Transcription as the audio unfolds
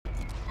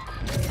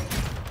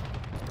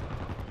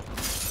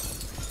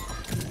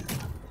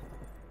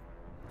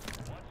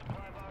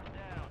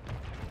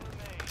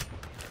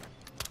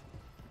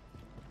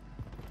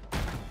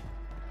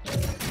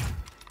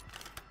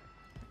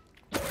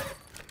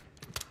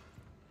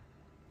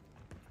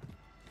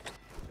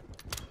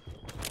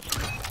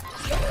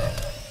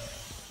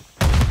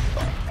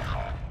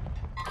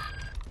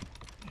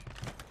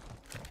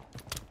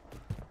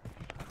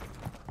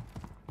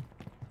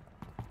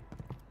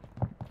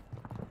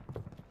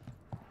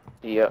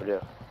He up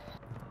there.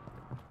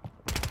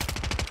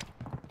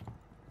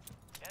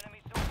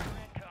 Enemy soldier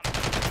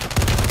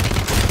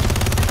incoming.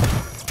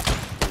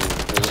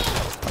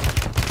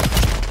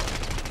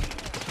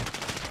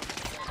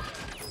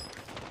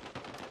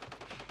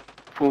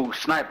 Fool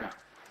sniping.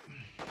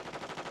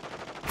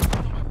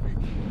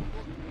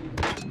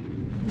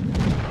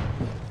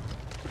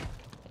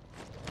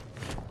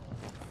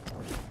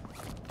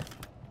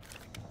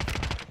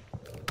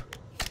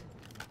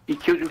 He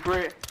killed you,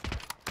 Fred?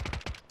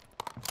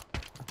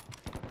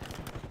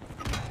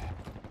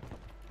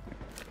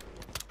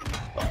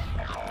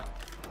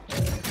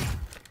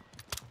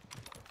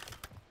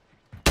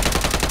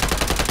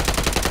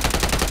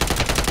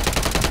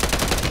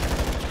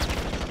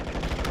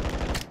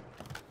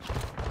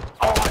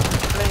 Oh, I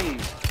just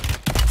played.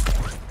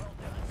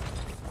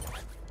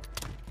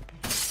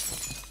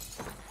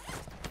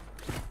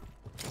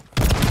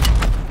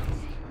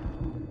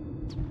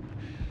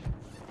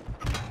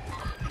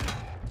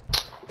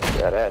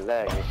 Yeah, that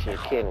lag and shit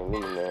killing me,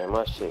 man.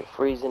 My shit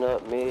freezing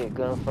up mid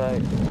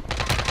gunfight.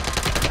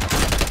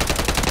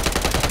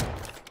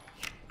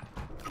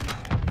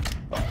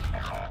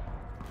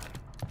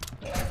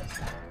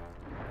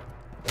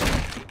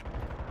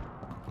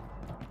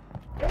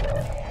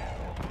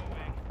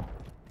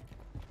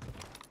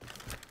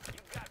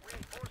 You've got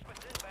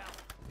reinforcements inbound.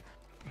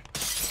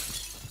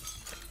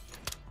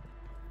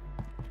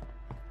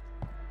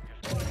 Your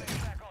squad mate's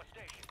back on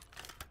station.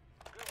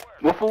 Good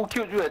work. What fool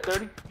killed you at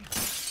 30?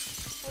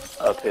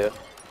 Up here.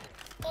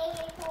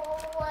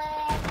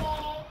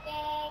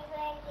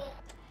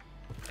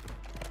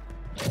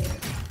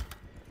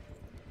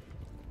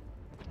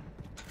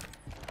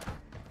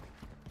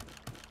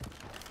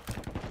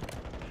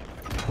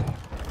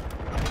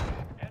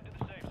 Head to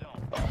the safe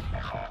zone.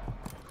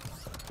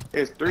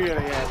 There's 3 of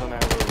their ass on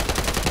that road.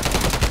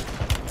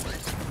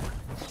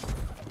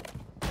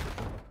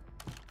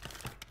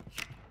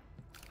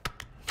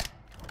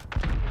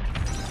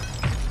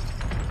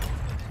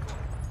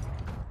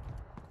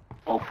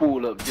 Oh,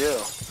 fool up there. You've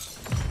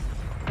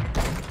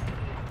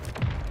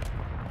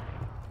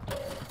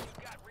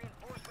got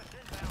reinforcements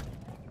inbound.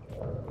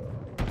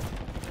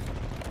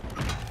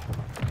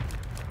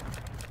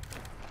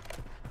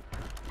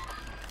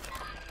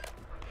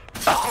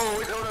 Oh,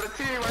 it's another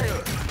team right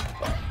here.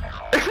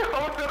 It's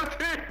another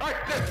team right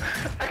there.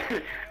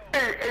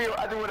 Hey,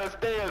 I just went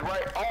upstairs,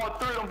 right? All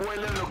 3 of them boys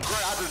living on the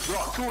ground. I just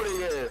dropped 2 of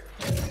their ass.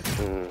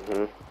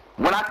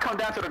 When I come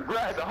down to the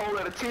grass, the whole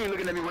other team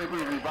looking at me waiting for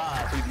me to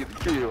revive so he can get the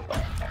kill.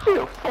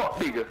 Yeah, fuck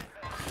nigga.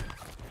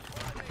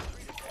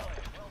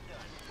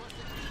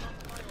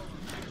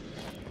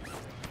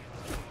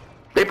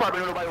 They probably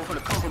know nobody was gonna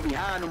come from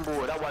behind them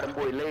boys. That's why them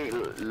boys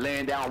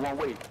laying down one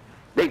way.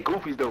 They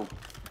goofies though. You've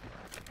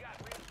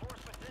got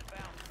reinforcements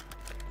inbound.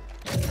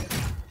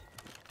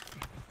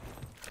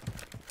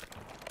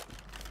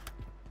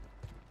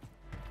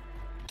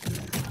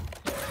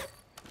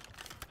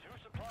 Two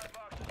supply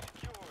boxes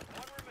secured.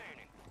 One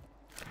remaining.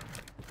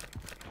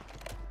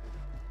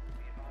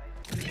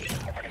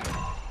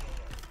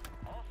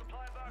 All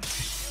supply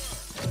boxes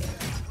secured.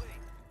 Contract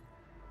complete.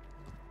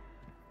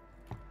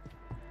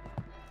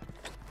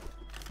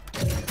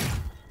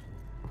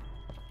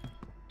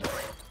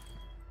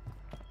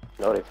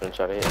 No, they finna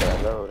try to hit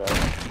that low, though.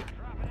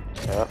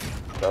 Yeah,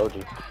 told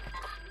you.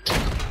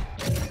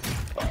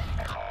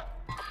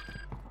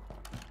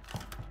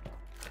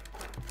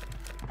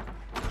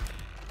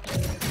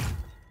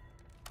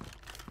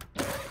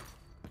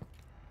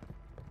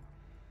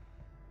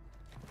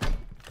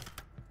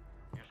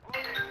 Your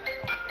squad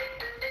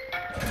mate's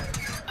back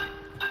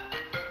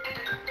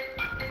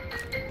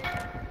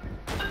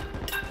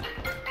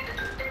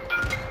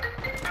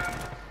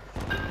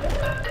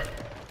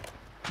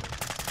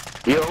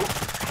Yo.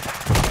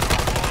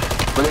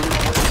 But they know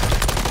what?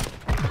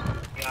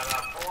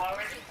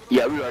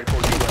 Yeah, we already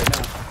told you right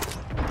now.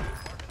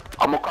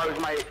 I'm gonna call this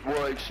my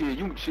boy. Shit,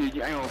 you ain't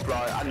gonna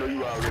fly. I know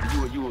you already.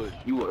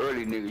 You a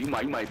early nigga. You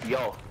might be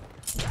off.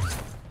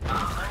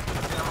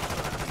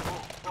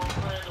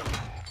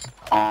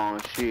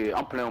 Shit,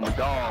 I'm playing with my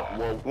dog.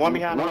 Well, One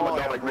behind the of my wall,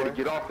 dog like ready boy.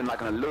 to get off in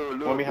like in a little.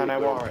 One behind bit, that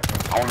bro. wall right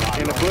there. I don't know how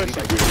In the long bush, he you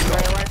like just get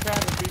ran off. right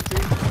past him, BT.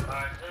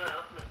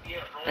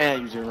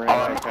 And you just ran Alright,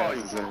 right I'ma call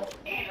past you. him.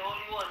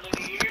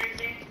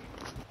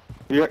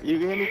 You can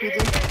hear me, BT?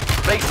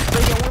 Fake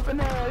ain't whipping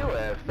that. Your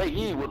ass fake.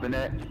 You ain't whipping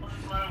that.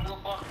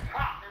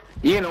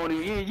 You ain't on it.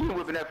 You ain't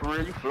whipping that for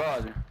real. You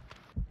flogging.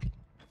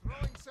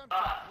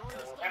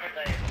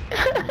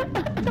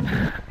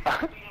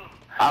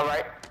 All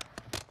right.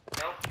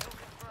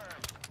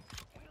 confirmed.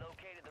 We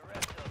located the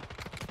rest of them.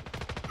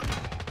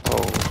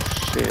 Oh,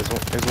 shit.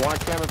 There's one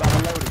camera about to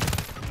load it.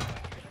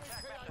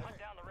 Hunt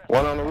down the rest.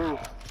 One on the roof.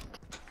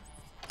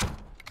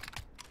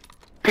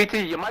 PT,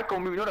 your mic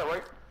on me. You know that,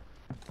 right?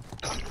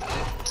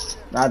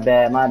 My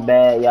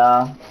bad,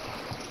 y'all.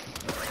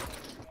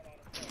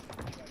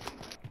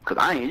 Cause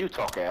I ain't hear you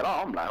talk at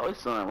all. I'm like, oh, there's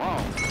something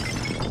wrong.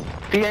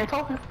 He ain't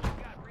talking.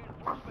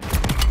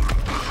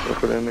 We'll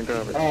put it in the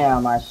garbage.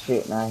 Damn, my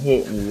shit not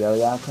hit me, yo.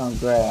 Y'all come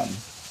grab me.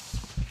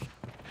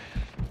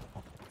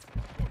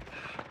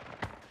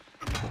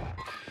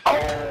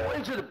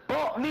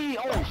 He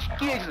on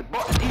skids just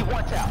bought he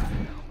one tap.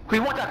 He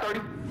one tap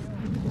 30.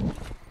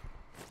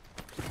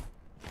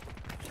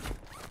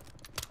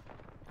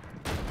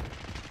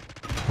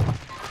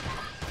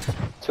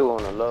 Two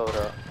on the load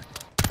up.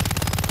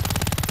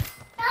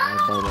 One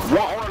on the load.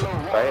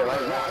 Right. One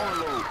on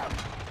the load.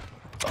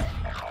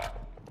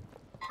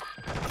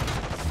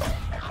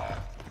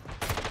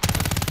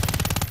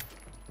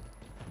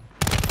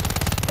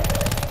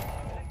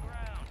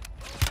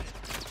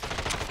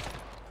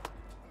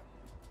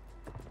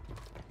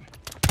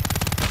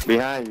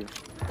 Behind you.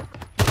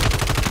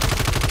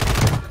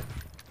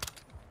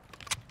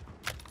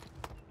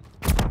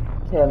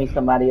 Tell me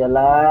somebody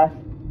alive.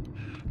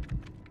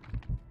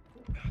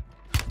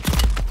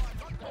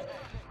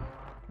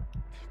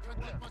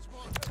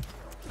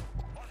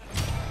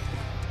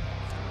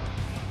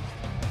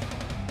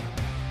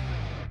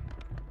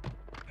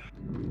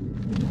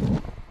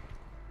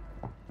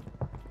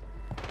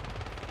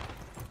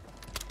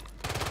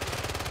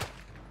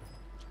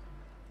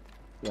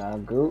 Y'all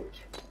gooch.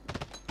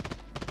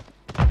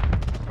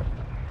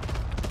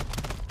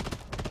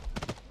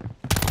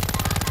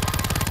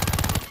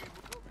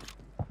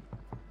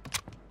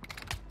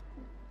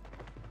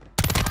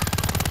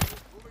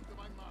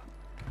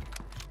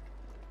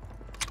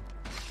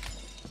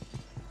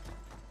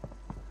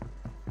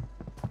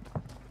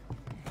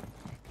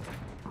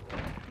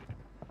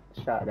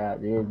 Shout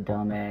out this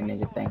dumb ass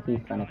nigga think he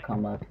finna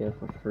come up here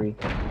for free.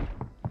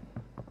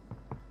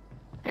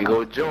 And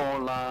go Joe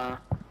online.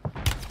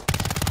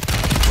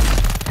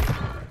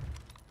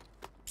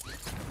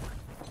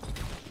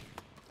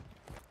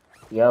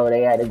 Yo,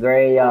 they at the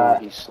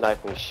graveyard. He's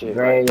sniping shit.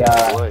 Graveyard.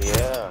 Right there. Boy,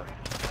 yeah.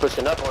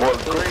 Pushing up on What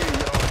the green,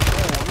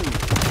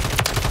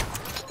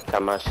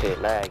 Got my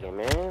shit lagging,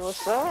 man.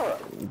 What's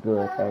up? You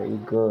good, sir? You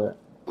good?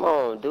 Come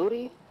on,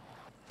 duty.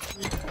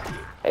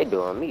 They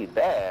doing me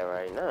bad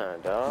right now,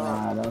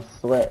 dog. Nah, them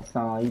sweats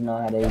on. You know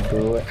how they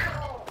do it.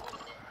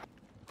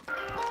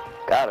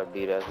 Gotta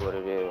be, that's what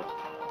it is.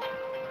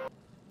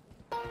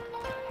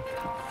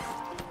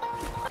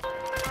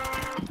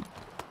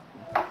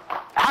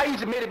 How you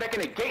just made it back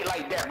in the gate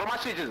like that, bro? My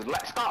shit just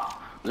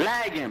stop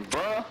lagging,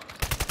 bro.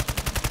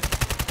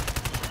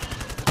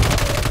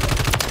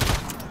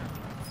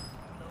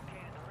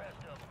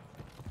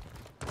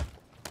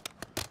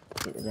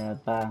 Get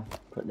that by.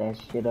 Put that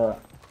shit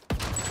up.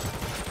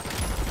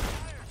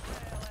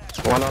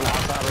 One on the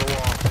outside of the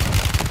wall.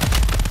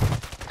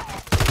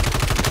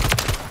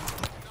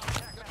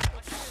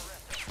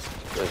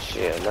 Good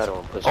shit. Another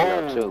one pushing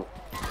up too.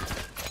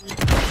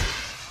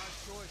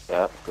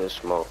 Yep, good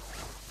smoke.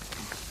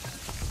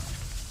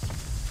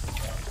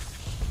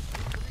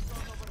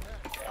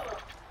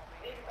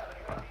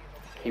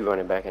 He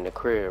running back in the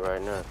crib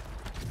right now.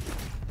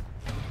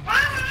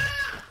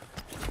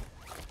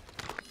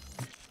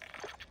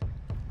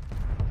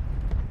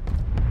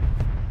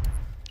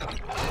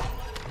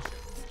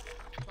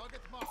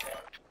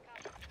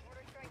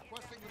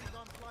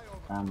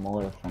 I'm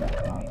more from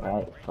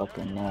right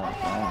fucking now.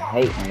 I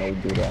hate when they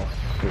do that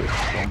shit,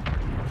 bro.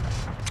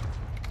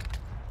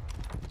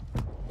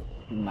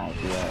 He might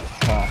be at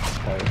the top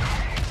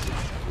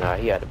first. Nah,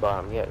 he at the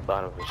bottom. He at the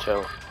bottom for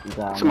sure. You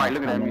got Somebody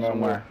looking at me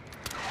somewhere.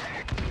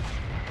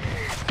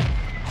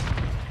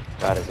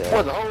 Got his There's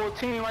ass. a whole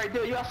team right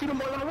there. Y'all see them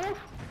boys on the roof?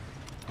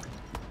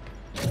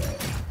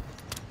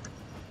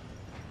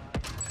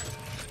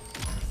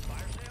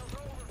 Fire sales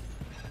over.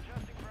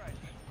 Adjusting price.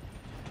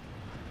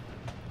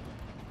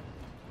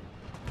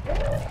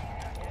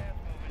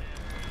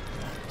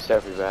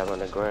 Selfie rap on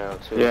the ground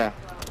too. Yeah.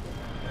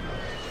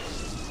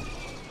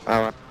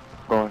 Alright.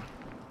 Going.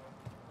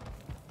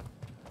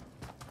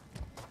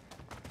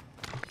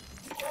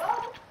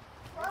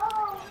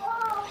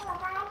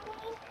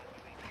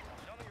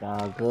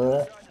 Y'all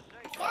good?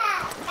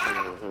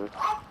 Mm-hmm.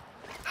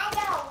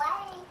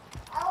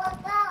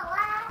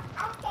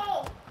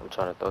 I'm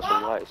trying to throw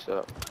some lights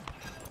up.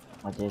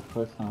 I just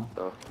put some.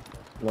 So,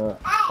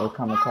 Look, they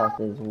come across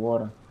this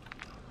water.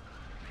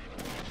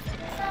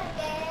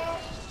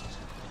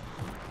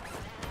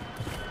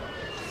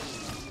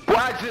 Boy,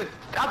 I just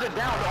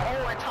down the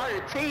whole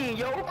entire team,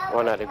 yo.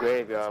 one at the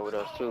graveyard with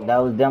us too. That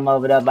was them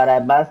over there by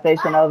that bus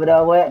station over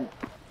there, what?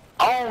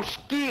 Oh,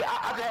 ski.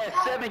 I just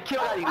had 7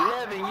 kills out of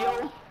 11,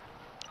 yo.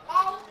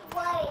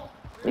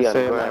 He on the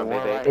Say ground, like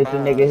one baby. right It's a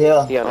nigga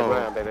here. He on the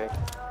ground, baby.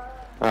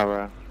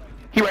 Alright.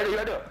 He right there, he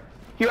right there.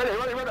 He right there,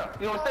 right there.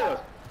 He on the stairs.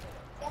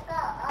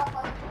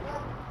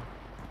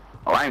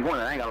 Oh, I ain't going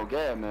there. I ain't got no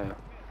gas, man.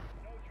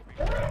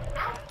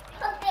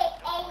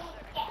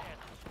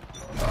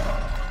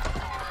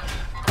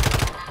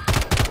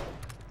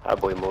 That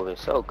boy moving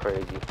so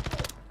crazy.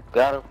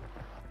 Got him?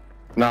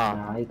 Nah.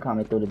 Nah, he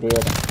coming through the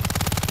building.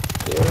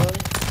 Yeah.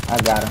 I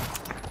got him.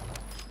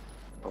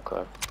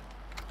 Okay.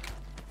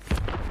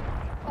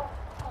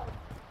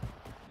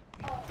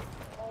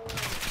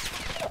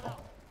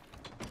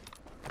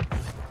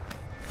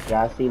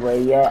 Y'all see where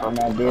he at on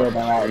that building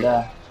right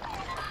there?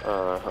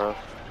 Uh-huh.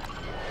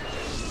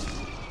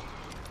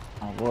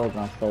 I was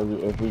gonna say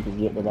if we could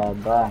get to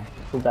that bar.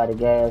 Who got a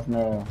gas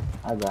mail?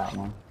 I got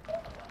one.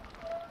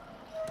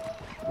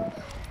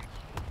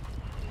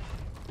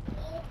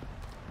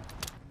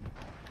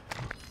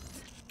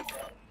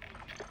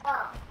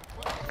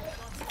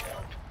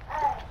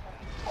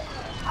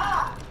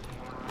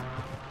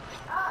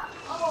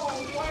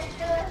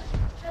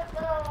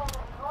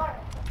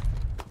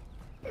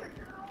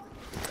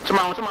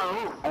 Somebody on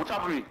the roof, on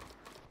top of me.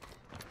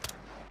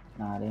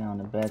 Nah, they on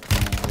the back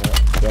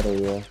end. Better,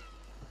 yeah.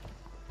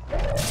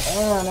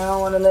 Damn, they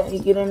don't want to let me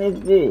get in this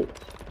bitch.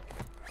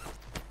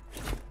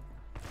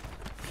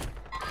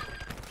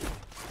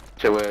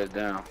 Shit, where it's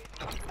down.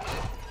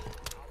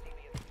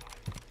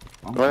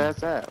 Where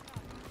that's at?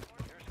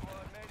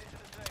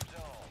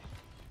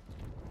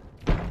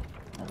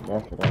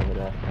 That's it over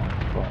there.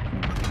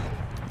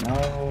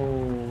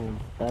 No,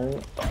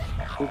 sorry.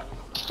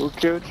 Who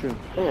killed you?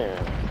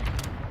 Damn.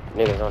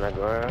 Niggas on the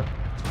ground.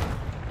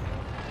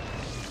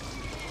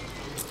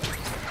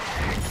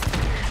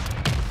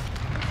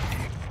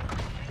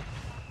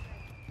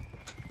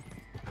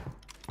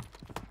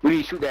 We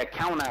need to shoot that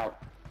count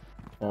out.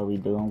 So we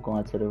do. I'm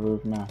going to the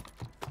roof now.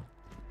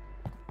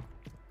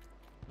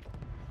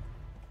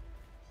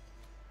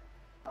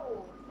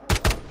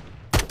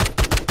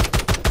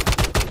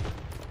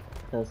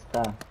 Good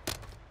stuff.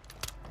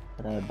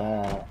 That ain't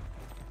bad.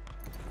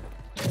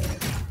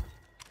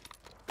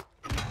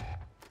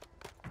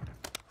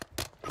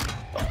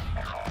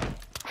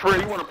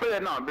 Fred, you wanna play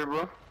that now, big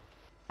bro?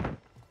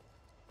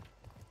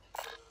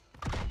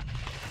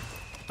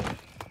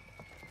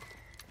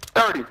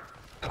 $30.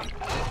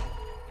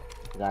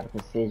 Got a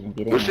precision.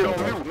 Get in Your shit on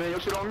there. mute, man. Your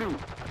shit on mute.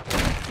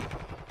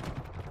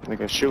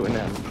 Nigga shooting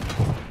at me.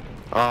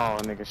 Oh,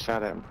 nigga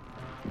shot at me.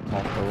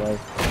 Back away.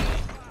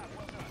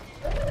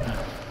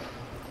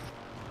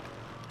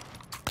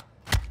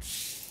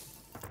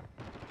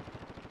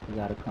 You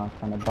gotta come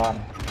from the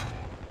bottom.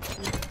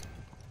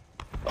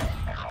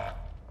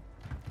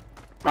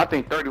 I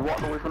think 30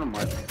 walked away from the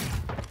mic.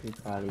 He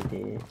probably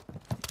did.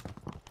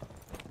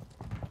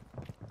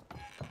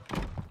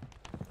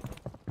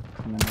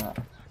 Coming up.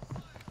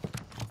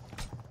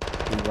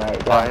 He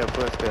right Oh, I there. hear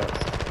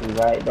footsteps. He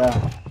right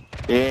there.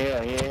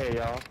 Yeah,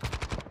 y'all.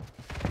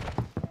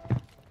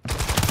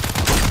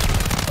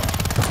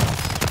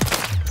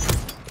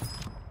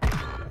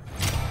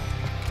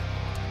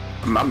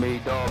 My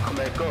maid dog come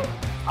back up.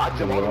 I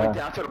jump all the way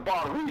down to the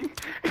bottom.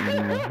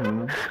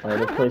 Oh,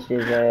 to push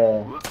his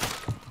ass.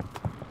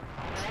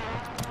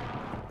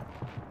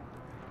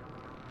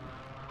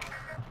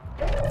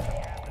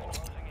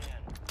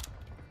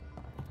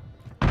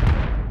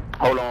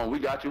 Hold on, we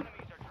got you.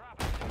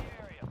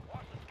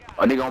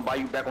 A nigga gonna buy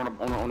you back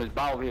on this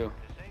bow here.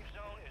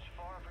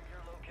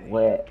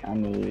 Wet. I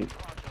need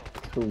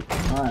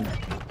 200.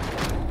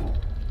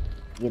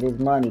 Get his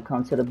money.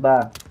 Come to the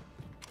bar.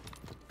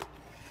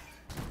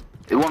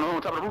 It one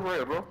on top of the roof right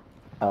here, bro.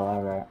 Oh,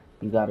 alright.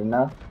 You got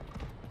enough?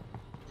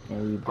 Yeah,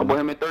 you I do. bought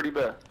him at 30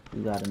 back.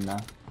 You got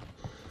enough.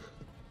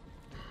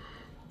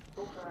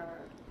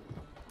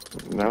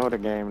 No, the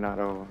game not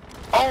over.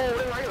 Oh,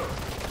 they right here.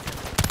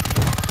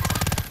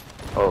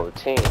 Oh,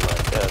 team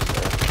like that,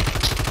 man.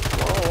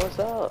 Come on, what's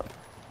up?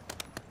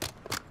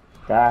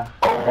 Die.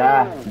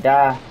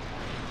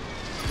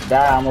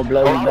 I'ma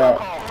blow Oh, you I'm back.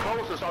 gonna call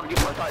closer so I can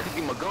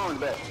get my guns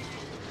back.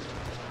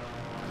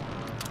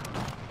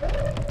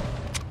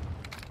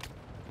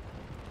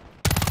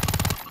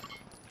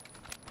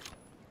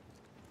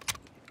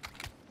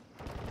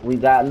 We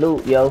got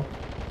loot, yo.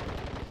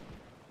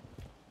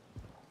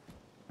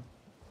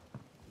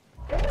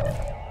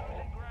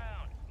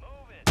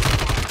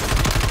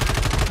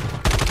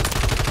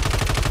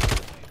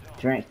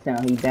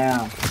 Drinktown, he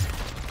down.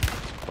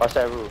 Watch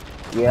that roof.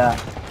 Yeah.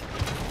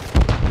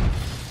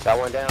 Got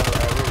one down on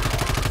that roof.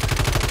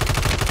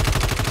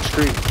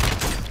 Street.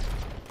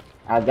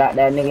 I got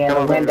that nigga in Come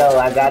the on, window. baby.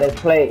 I got his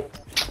plate.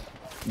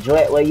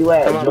 Dret, where you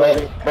at, Come on, Dret?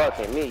 baby.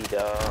 Bucking me,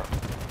 dog.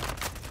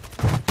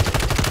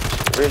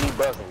 Really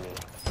bucking me.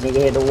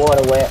 Nigga hit the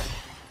water wet.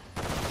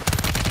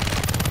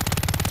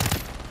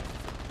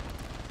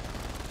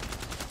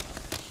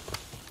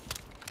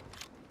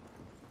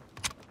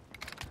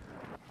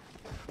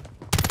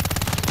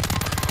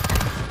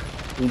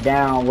 He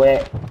down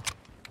wet.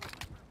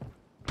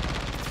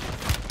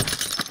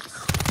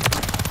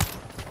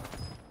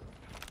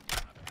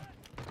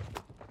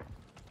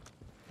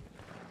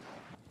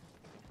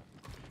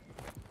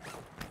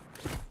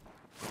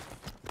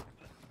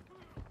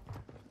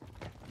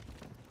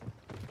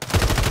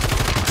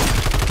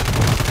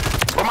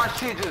 But my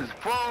shit just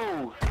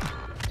froze.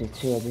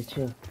 Just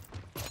chill.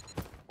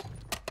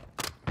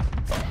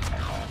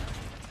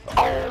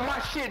 Oh, my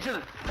shit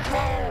just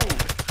froze.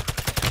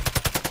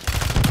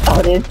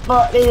 Oh, this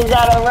fuck nigga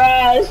got a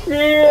ride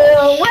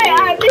shield. What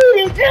I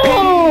need to do?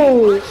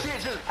 My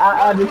shit just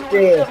I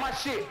understand. My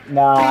shit.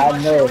 Nah, I My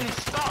shit know. really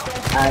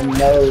stopped. I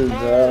know,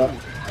 bro.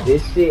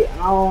 This shit,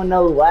 I don't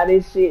know why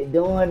this shit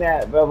doing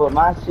that, bro, but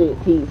my shit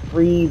keep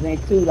freezing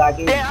too, like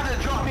it. Damn, I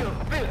just dropped me a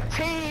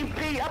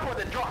 15p. I supposed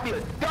to drop me a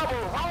double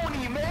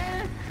Roni,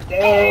 man.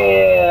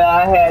 Damn,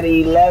 I had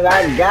 11.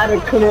 I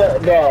gotta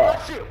clip that.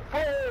 My shit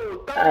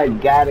froze. I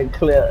gotta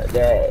clip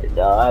that,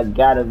 dog. I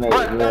gotta make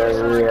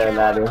real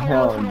out of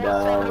him,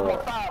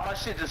 dog. My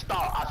shit just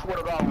stopped. I swear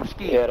to God, I'm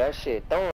scared. Yeah, that shit throwing.